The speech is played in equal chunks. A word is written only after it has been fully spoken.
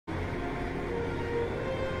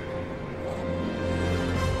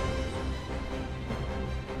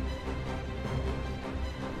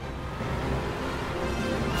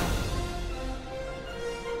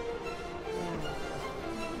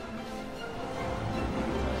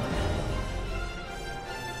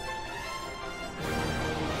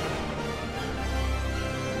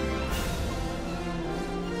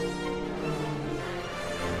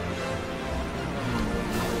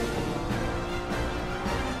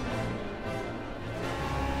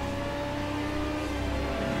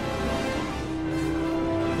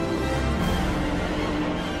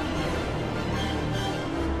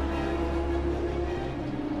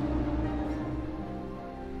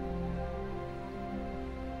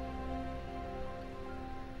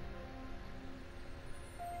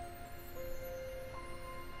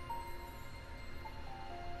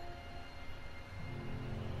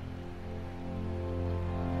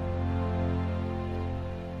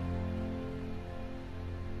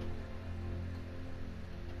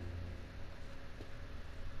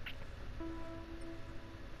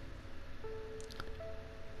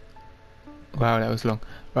Wow, that was long.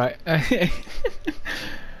 Right.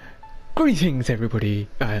 Greetings, everybody.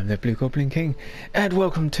 I am the Blue Goblin King, and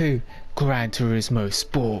welcome to Grand Turismo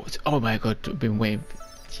Sport. Oh my god, I've been waiting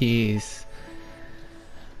for years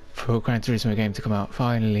for a Grand Turismo game to come out,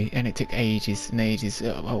 finally, and it took ages and ages.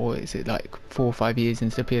 What is it, like 4 or 5 years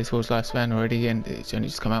into the PS4's lifespan already, and it's only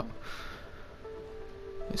just come out?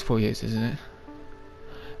 It's 4 years, isn't it?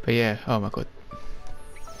 But yeah, oh my god.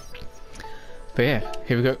 But yeah,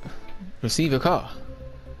 here we go. Receive a car.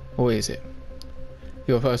 Or is it?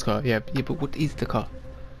 Your first car, yeah, but what is the car?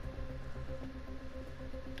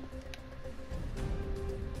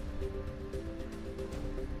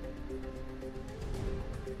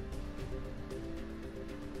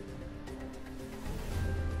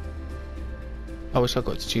 I wish I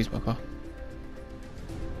got to choose my car.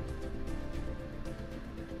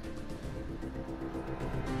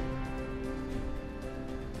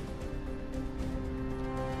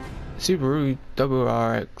 Subaru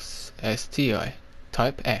WRX STI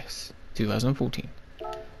Type S 2014.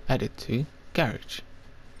 Added to garage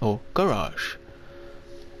or garage.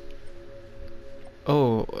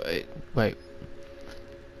 Oh wait,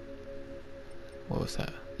 what was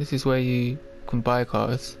that? This is where you can buy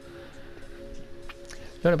cars,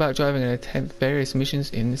 learn about driving and attempt various missions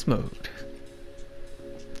in this mode.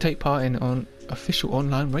 Take part in official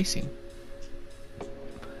online racing.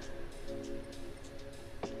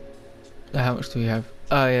 How much do we have?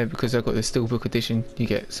 Oh yeah, because I've got the Steelbook edition, you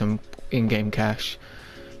get some in-game cash,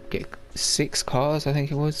 get 6 cars I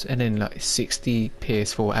think it was, and then like 60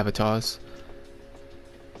 PS4 avatars.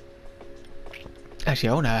 Actually,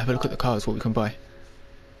 I want to have a look at the cars, what we can buy.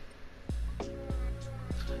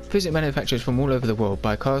 Visit manufacturers from all over the world,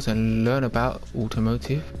 buy cars and learn about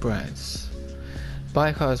automotive brands.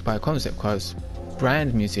 Buy cars, buy concept cars.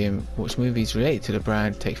 Brand museum, watch movies related to the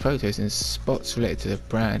brand, take photos in spots related to the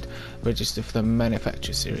brand, register for the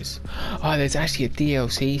manufacturer series. Oh, there's actually a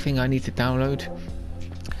DLC thing I need to download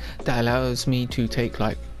that allows me to take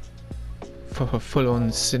like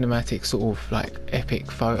full-on cinematic sort of like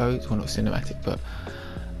epic photos. Well, not cinematic, but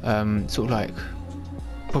sort of like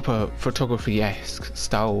proper photography-esque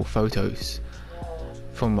style photos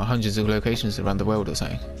from hundreds of locations around the world or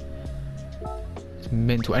something.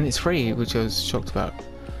 Mental, and it's free, which I was shocked about.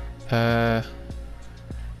 Yeah,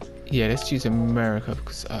 let's choose America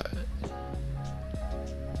because I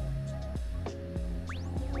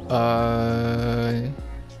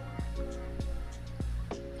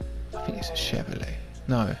think it's a Chevrolet.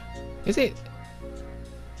 No, is it?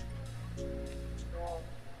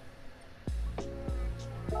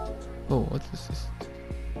 Oh, what is this?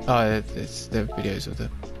 Oh, it's the videos of the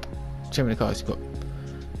how many cars you've got.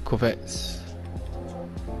 Corvettes.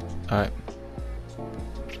 Alright.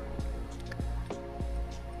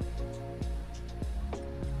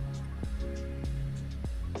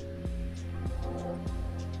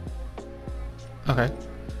 Okay.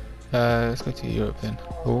 Let's go to Europe then.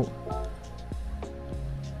 Oh.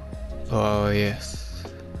 Oh yes.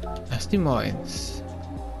 Aston Martins.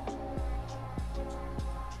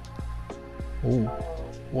 Oh.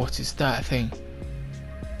 What is that thing?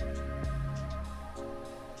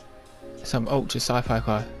 Some ultra sci-fi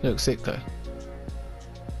car. It looks sick though.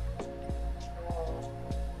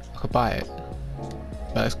 I could buy it,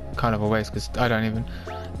 but it's kind of a waste because I don't even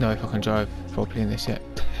know if I can drive properly in this yet.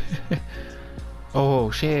 Oh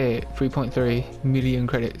shit! 3.3 million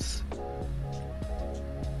credits.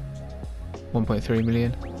 1.3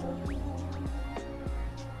 million.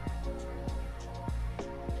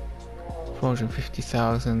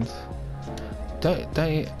 450,000. Don't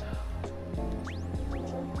they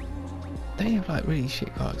have like really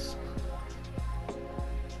shit cars?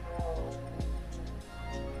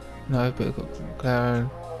 No, but we've got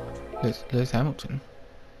Lewis Hamilton.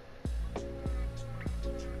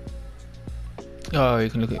 Oh, you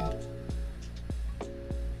can look at it.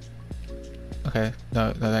 Okay,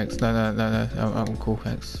 no thanks. No, I'm cool,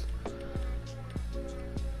 thanks.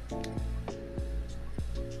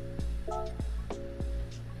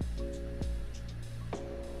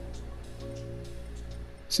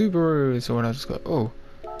 Subaru is the one I just got. Oh.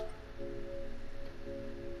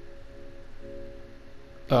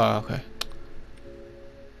 Oh, okay.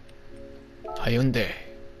 Hyundai.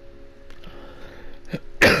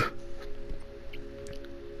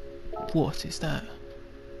 What is that?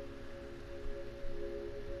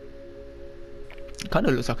 It kind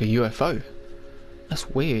of looks like a UFO. That's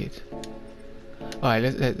weird. Alright,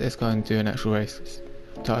 let's go and do an actual race.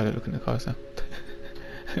 I'm tired of looking at the cars now.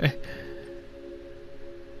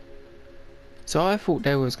 So I thought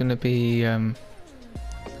there was going to be can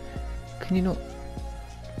you not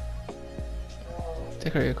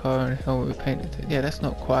Decorate your car and helmet with paint. Yeah, that's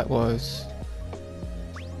not quite what I was.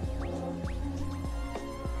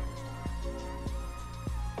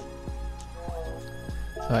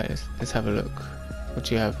 Alright, let's have a look. What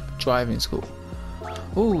do you have? Driving school.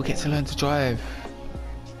 Oh, we get to learn to drive.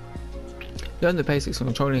 Learn the basics of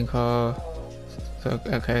controlling car. So,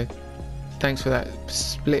 okay. Thanks for that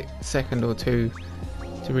split second or two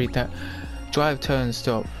to read that. Drive, turn,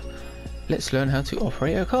 stop. Let's learn how to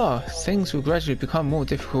operate a car. Things will gradually become more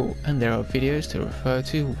difficult and there are videos to refer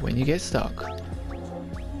to when you get stuck.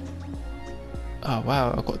 Oh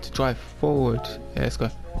wow, I've got to drive forward. Yeah, let's go.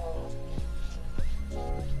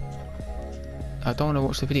 I don't want to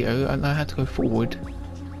watch the video, I had to go forward.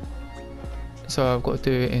 So I've got to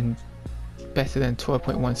do it in better than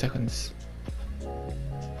 12.1 seconds.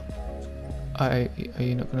 Are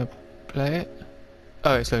you not going to play it?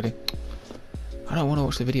 Oh, it's loading. I don't want to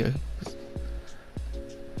watch the video.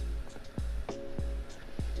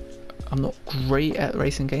 I'm not great at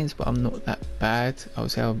racing games, but I'm not that bad. I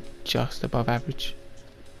would say I'm just above average.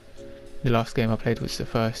 The last game I played was the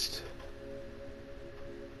first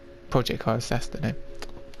Project Cars, that's the name.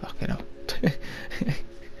 Fucking hell.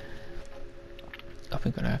 I think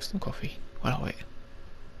I'm gonna have some coffee while I wait.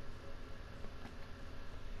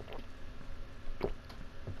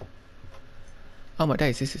 Oh my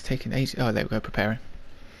days, this is taking ages. Oh, there we go, preparing.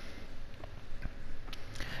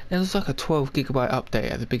 There was like a 12 gigabyte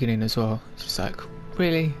update at the beginning as well. It's just like,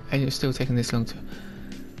 really? And you're still taking this long to...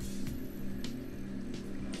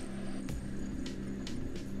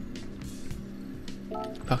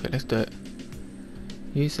 Fuck it, let's do it.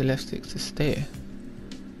 Use the left stick to steer.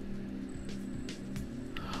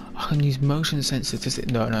 I can use motion sensor to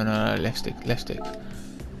sit. No, left stick. Let's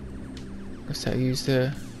use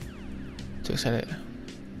the to accelerate.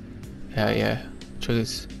 Yeah,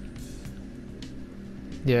 triggers.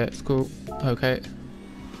 Yeah, it's cool. Okay,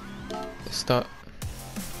 let's start.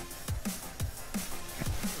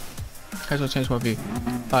 How do I change my view?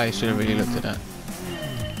 I should have really looked at that.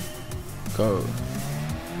 Go.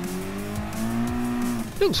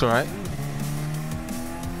 Looks alright.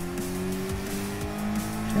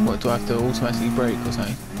 What, do I have to automatically brake or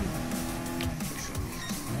something?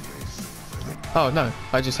 Oh no,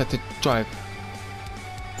 I just had to drive.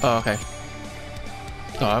 Oh, okay.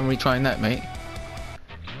 Oh, I'm retrying that, mate.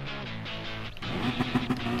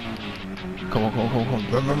 Come on.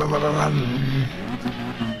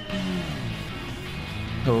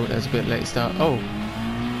 Oh, there's a bit late start. Oh!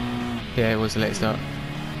 Yeah, it was a late start.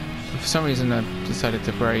 For some reason I decided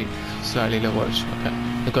to brake slightly low watch. Okay,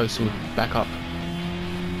 the ghost will back up.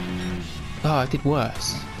 Oh, I did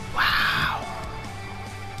worse. Wow.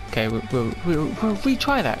 Okay, we'll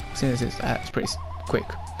retry that since it's pretty quick.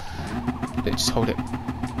 Let's just hold it.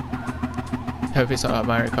 Hope it's not like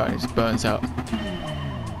Mario Kart and it just burns out.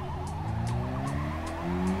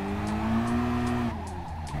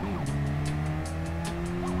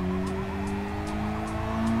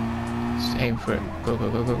 Just aim for it. Go,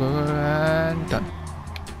 and done.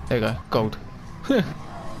 There you go, gold.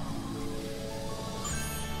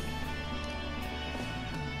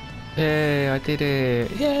 Yay, I did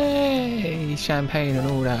it! Yay! Champagne and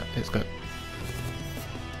all that. Let's go.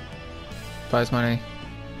 Prize money.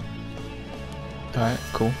 Alright,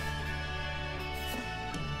 cool.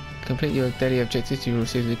 Complete your daily objectives. You will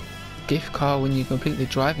receive the gift card when you complete the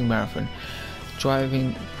driving marathon.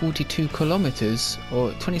 Driving 42 kilometers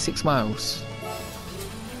or 26 miles.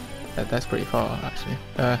 That's pretty far, actually.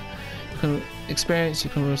 You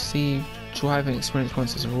can receive driving experience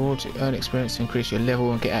points as a reward to earn experience to increase your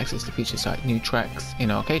level and get access to features like new tracks in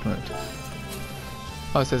arcade mode.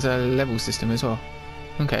 Oh, so there's a level system as well.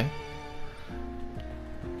 Okay.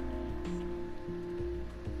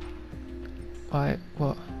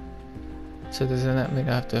 What? So does that mean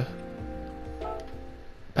I have to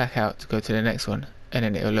back out to go to the next one and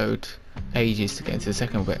then it'll load ages to get into the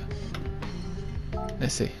second bit?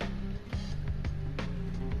 Let's see.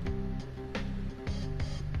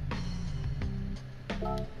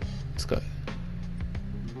 Let's go.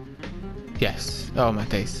 Yes. Oh my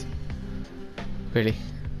days. Really?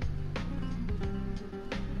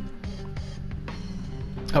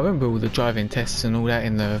 I remember all the driving tests and all that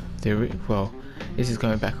in the well, this is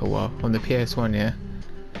going back a while, on the PS1, yeah?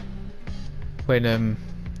 When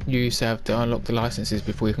you used to have to unlock the licenses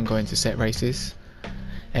before you can go into set races,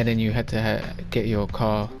 and then you had to get your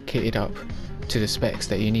car kitted up to the specs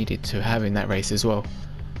that you needed to have in that race as well.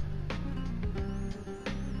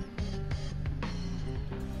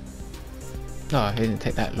 Oh, it didn't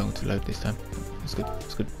take that long to load this time. That's good,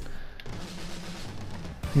 that's good.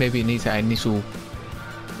 Maybe it needs that initial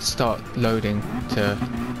start loading to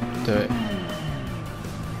do it.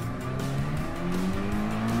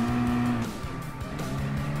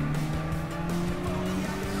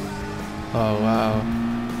 Oh wow.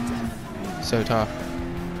 So tough.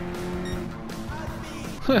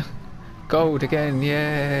 Gold again,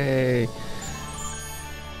 yay!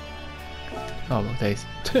 Oh my days.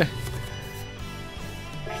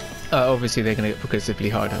 Obviously they're gonna get progressively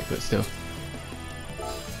harder, but still.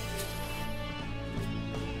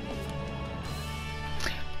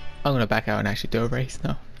 I'm gonna back out and actually do a race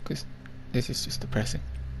now, because this is just depressing.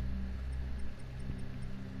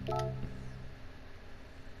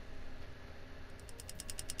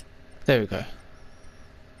 There we go.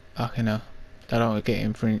 Okay, now I don't want to get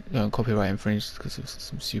copyright infringed because of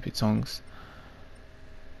some stupid songs.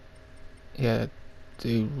 Yeah,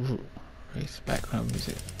 do race background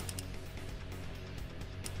music.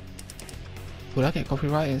 Will I get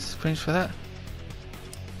copyright infringed for that?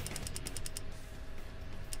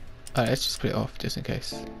 Alright, let's just split it off just in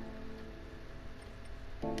case.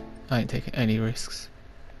 I ain't taking any risks.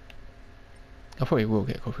 I probably will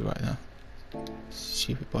get copyright now.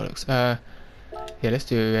 Stupid bollocks. Yeah, let's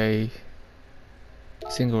do a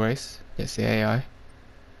single race. Let's the AI.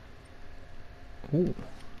 Ooh.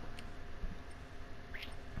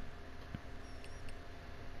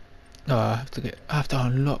 Oh, I have to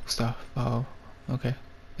unlock stuff. Oh, okay,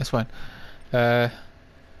 that's fine. Let's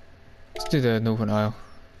do the Northern Isle.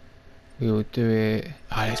 We will do it.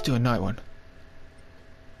 Let's do a night one.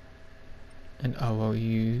 And I will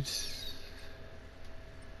use.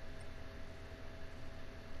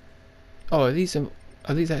 Oh, are these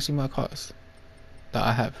actually my cars that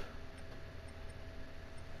I have?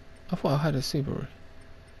 I thought I had a Subaru.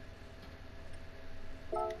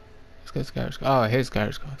 Let's go to garage. Oh, here's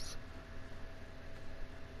garage cars.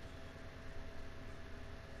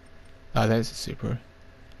 Oh, there's a Subaru.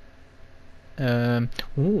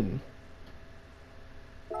 Ooh.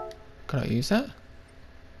 Can I use that?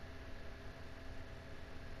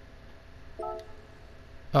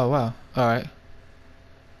 Oh wow. Alright.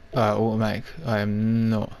 Automatic. I am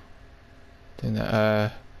not doing that.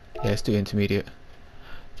 Yeah, let's do intermediate.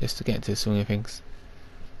 Just to get into the swing of things.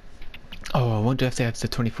 Oh, I wonder if they have the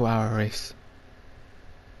 24-hour race.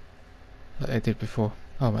 Like they did before.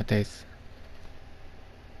 Oh my days.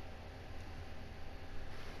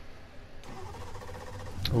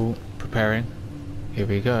 Oh, preparing. Here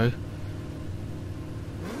we go.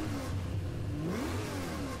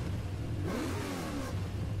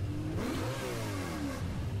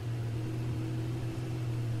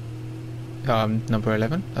 Number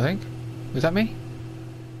 11, I think. Was that me?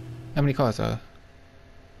 How many cars are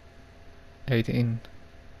there? 18,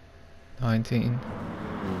 19.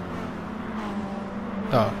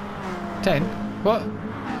 Oh, 10? What?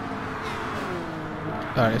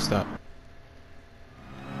 Alright, let's start.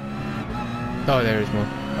 Oh, there is more.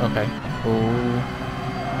 Okay.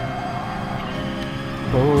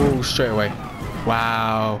 Oh, straight away.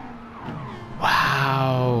 Wow.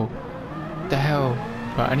 Wow. The hell?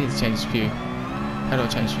 Right, I need to change view. How do I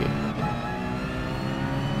change view?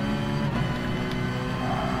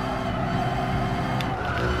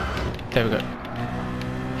 There we go.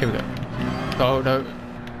 Here we go. Oh no.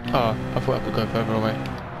 Oh, I thought I could go further away.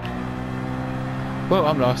 Well,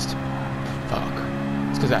 I'm lost. Fuck.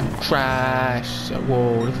 It's because that crash.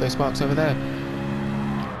 Whoa, look at those sparks over there.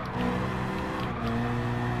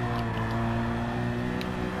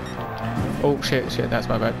 Oh shit, that's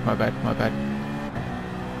my bad.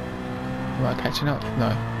 Am I catching up? No.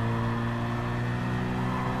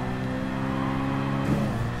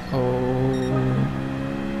 Oh.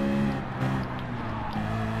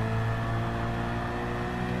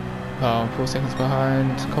 Oh, I'm 4 seconds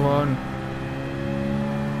behind. Come on.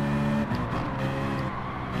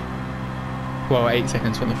 Well, 8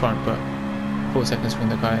 seconds from the front, but 4 seconds from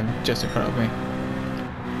the guy just in front of me.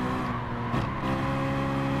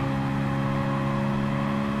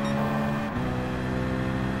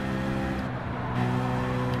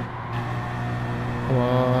 Come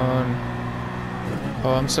on.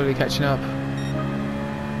 Oh, I'm slowly catching up.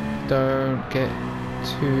 Don't get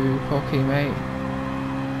too cocky, mate.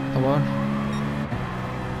 Come on.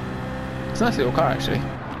 It's a nice little car, actually.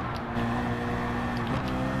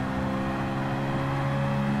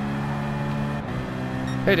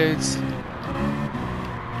 Hey, dudes.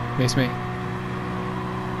 Miss me.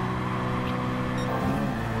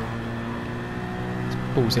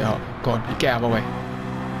 Balls it up. Go on, get out of my way.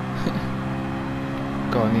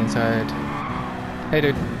 Go on the inside. Hey,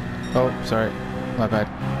 dude. Oh, sorry. My bad.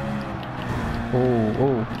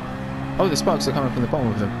 Oh. Oh, the sparks are coming from the bottom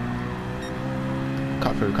of them.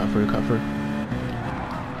 Cut through. Don't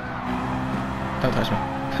touch me.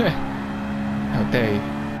 How dare you.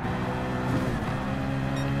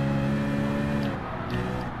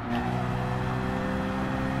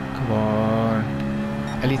 Come on.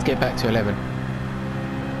 At least get back to 11.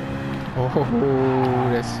 Oh,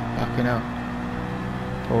 that's fucking hell.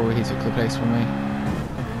 Oh, he took the place from me.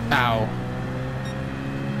 Ow.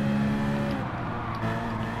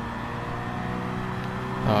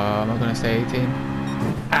 Oh, am I gonna say 18?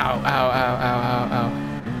 Ow, ow, ow, ow, ow, ow.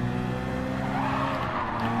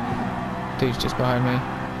 Dude's just behind me.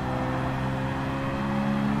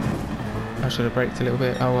 I should have braked a little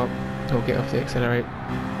bit. Oh well, we'll get off the accelerate.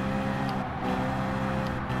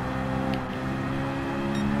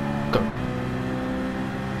 Go.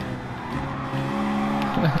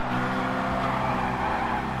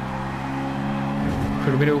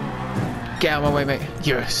 Through the middle. Get out of my way, mate.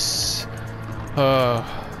 Yes. Oh.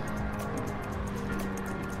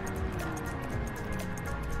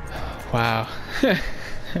 Wow.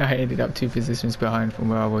 I ended up 2 positions behind from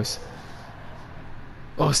where I was.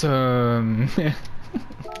 Awesome.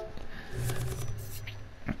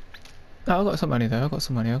 Oh, I got some money though. I got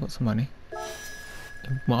some money.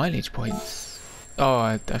 Mileage points. Oh,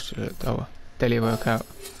 I should have looked. Oh, daily workout.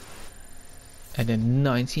 And then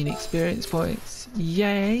 19 experience points.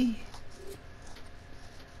 Yay.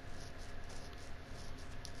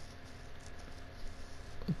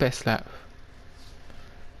 Best lap.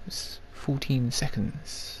 It's 14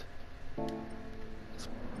 seconds.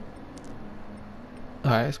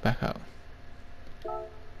 Alright, let's back up.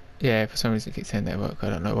 Yeah, for some reason it keeps saying network, I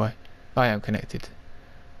don't know why. I am connected.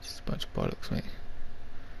 Just a bunch of bollocks, mate.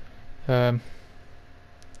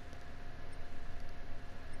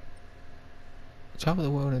 Travel the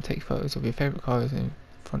world and take photos of your favourite cars in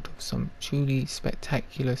front of some truly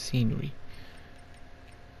spectacular scenery.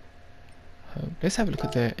 Let's have a look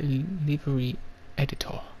at the livery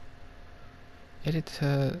editor. Edit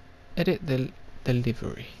the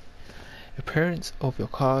livery. Appearance of your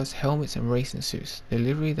cars, helmets and racing suits. The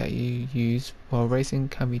livery that you use while racing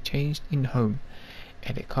can be changed in home.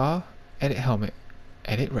 Edit car, edit helmet,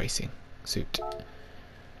 edit racing suit.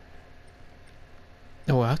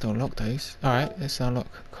 Oh, I have to unlock those. Alright, let's unlock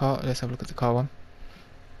car. Let's have a look at the car one.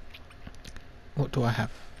 What do I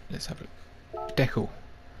have? Let's have a look. Decal.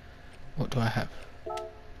 What do I have?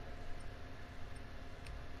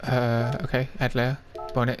 Okay, add layer,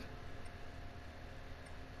 bonnet.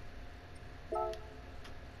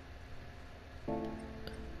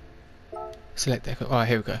 Select decal. Oh,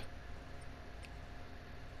 here we go.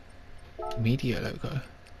 Media logo.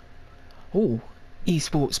 Oh,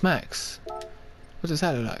 eSports Max. What does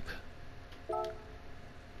that look like?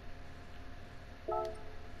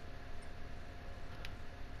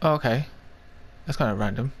 Oh, okay, that's kind of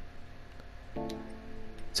random.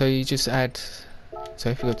 So you just add. So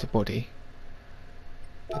if you go to body,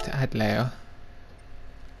 to add layer.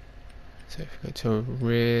 So if you go to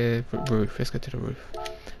roof, let's go to the roof.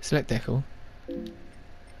 Select decal.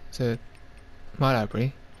 So my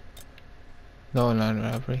library, no online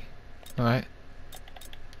library. All right.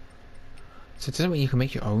 So does that mean you can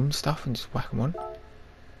make your own stuff and just whack them on?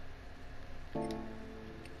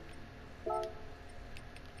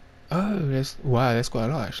 Oh, wow, there's quite a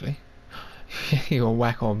lot actually. You can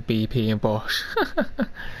whack on BP and Bosch.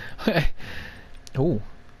 Oh,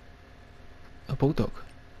 a bulldog.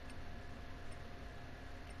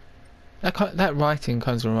 That writing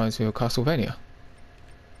kind of reminds me of Castlevania.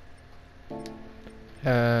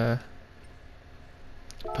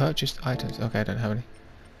 Purchased items. Okay, I don't have any.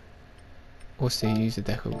 What's the user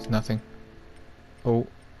decals? Nothing. Oh.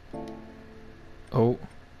 Oh.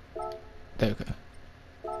 There we go.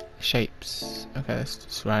 Shapes. Okay, that's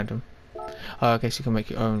just random. Oh, I guess you can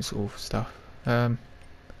make your own sort of stuff.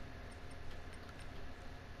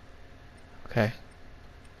 Okay.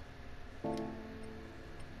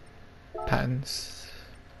 Patterns.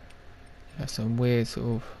 That's some weird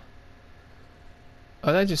sort of.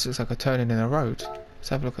 Oh, that just looks like a turning in a road. Let's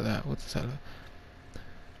have a look at that. What does that look?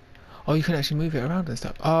 Oh, you can actually move it around and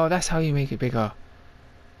stuff. Oh, that's how you make it bigger.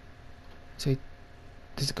 So,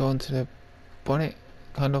 does it go onto the bonnet?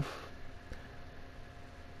 Kind of.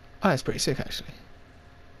 Oh, that's pretty sick actually.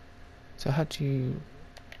 So how do you...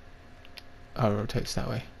 Oh, it rotates that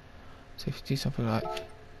way. So if you do something like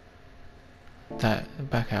that and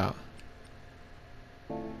back out.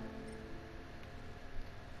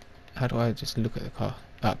 How do I just look at the car?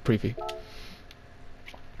 Preview.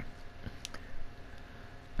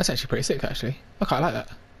 That's actually pretty sick actually. I quite like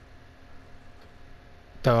that.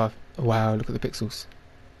 Though wow, look at the pixels.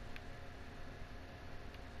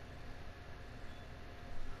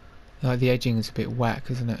 Like the edging is a bit whack,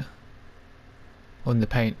 isn't it? On the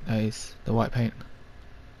paint, that is the white paint.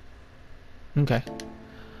 Okay.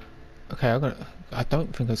 Okay, I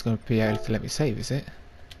don't think it's gonna be able to let me save, is it?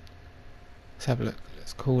 Let's have a look.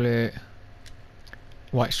 Let's call it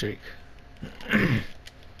White streak.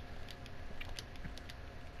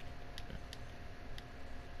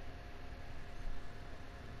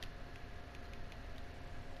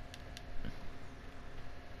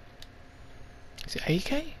 Is it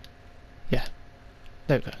AK? Yeah.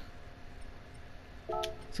 There we go.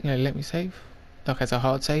 Is it going to let me save? Like as a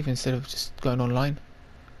hard save instead of just going online?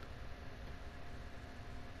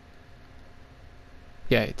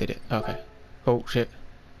 Yeah, it did it. Okay. Oh shit.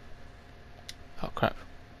 Oh crap.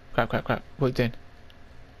 Crap. What are you doing?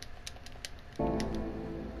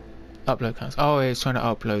 Upload counts. Oh, it's trying to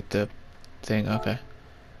upload the thing. Okay.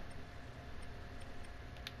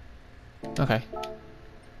 Okay.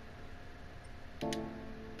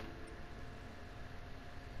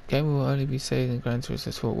 Game will only be saved in Grand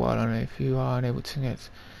Turismo for a while, and if you are unable to get,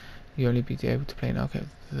 you only be able to play in arcade.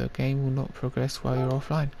 The game will not progress while you're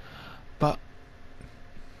offline. But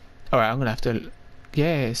alright, I'm gonna have to.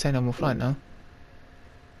 Yeah, it's saying I'm offline now.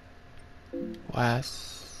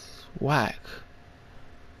 Whack.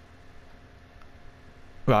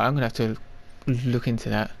 Right, I'm gonna have to look into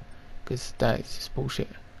that because that is just bullshit.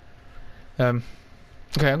 Okay, I'm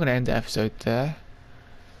gonna end the episode there.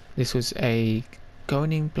 This was a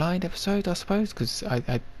going in blind episode, I suppose, because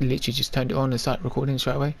I literally just turned it on and started recording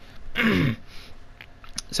straight away.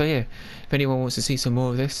 So yeah, if anyone wants to see some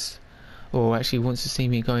more of this, or actually wants to see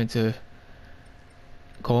me go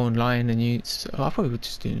online and use, I probably would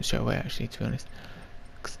just do it straight away actually, to be honest.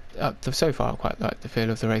 So far I quite like the feel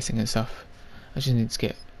of the racing and stuff. I just need to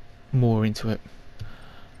get more into it.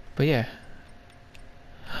 But yeah,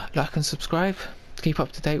 like and subscribe to keep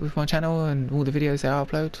up to date with my channel and all the videos that I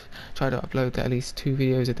upload. Try to upload at least 2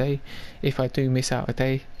 videos a day. If I do miss out a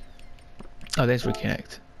day, oh, there's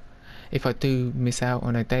Reconnect. If I do miss out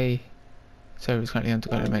on a day, server is currently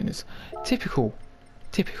undergoing maintenance. Typical.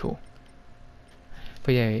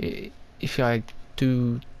 But yeah, if I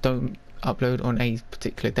don't upload on a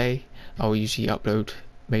particular day, I'll usually upload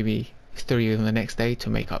maybe 3 on the next day to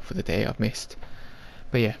make up for the day I've missed.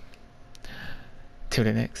 But yeah, till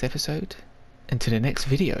the next episode and to the next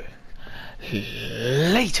video.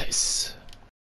 Laters.